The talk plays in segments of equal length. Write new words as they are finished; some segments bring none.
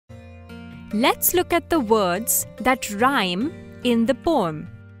Let's look at the words that rhyme in the poem.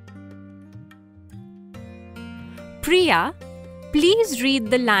 Priya, please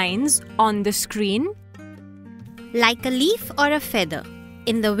read the lines on the screen. Like a leaf or a feather,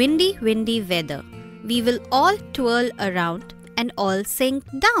 in the windy, windy weather, we will all twirl around and all sink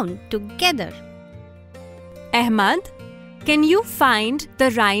down together. Ahmad, can you find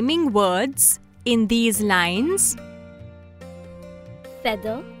the rhyming words in these lines?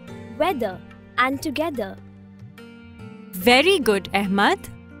 Feather, weather, and together. Very good, Ahmad.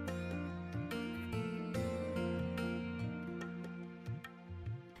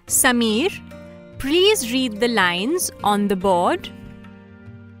 Sameer, please read the lines on the board.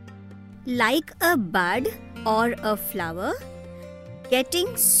 Like a bud or a flower,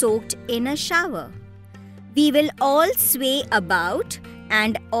 getting soaked in a shower, we will all sway about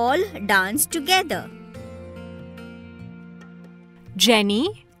and all dance together.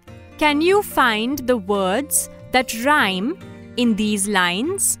 Jenny, can you find the words that rhyme in these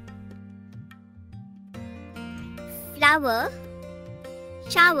lines? Flower,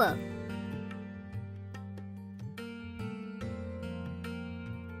 shower.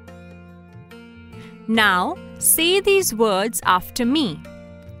 Now say these words after me.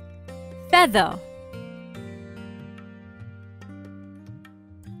 Feather,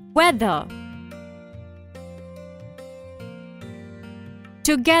 weather,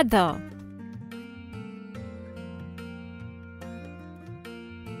 together,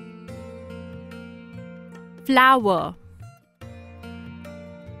 flower,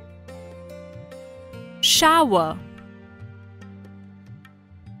 shower.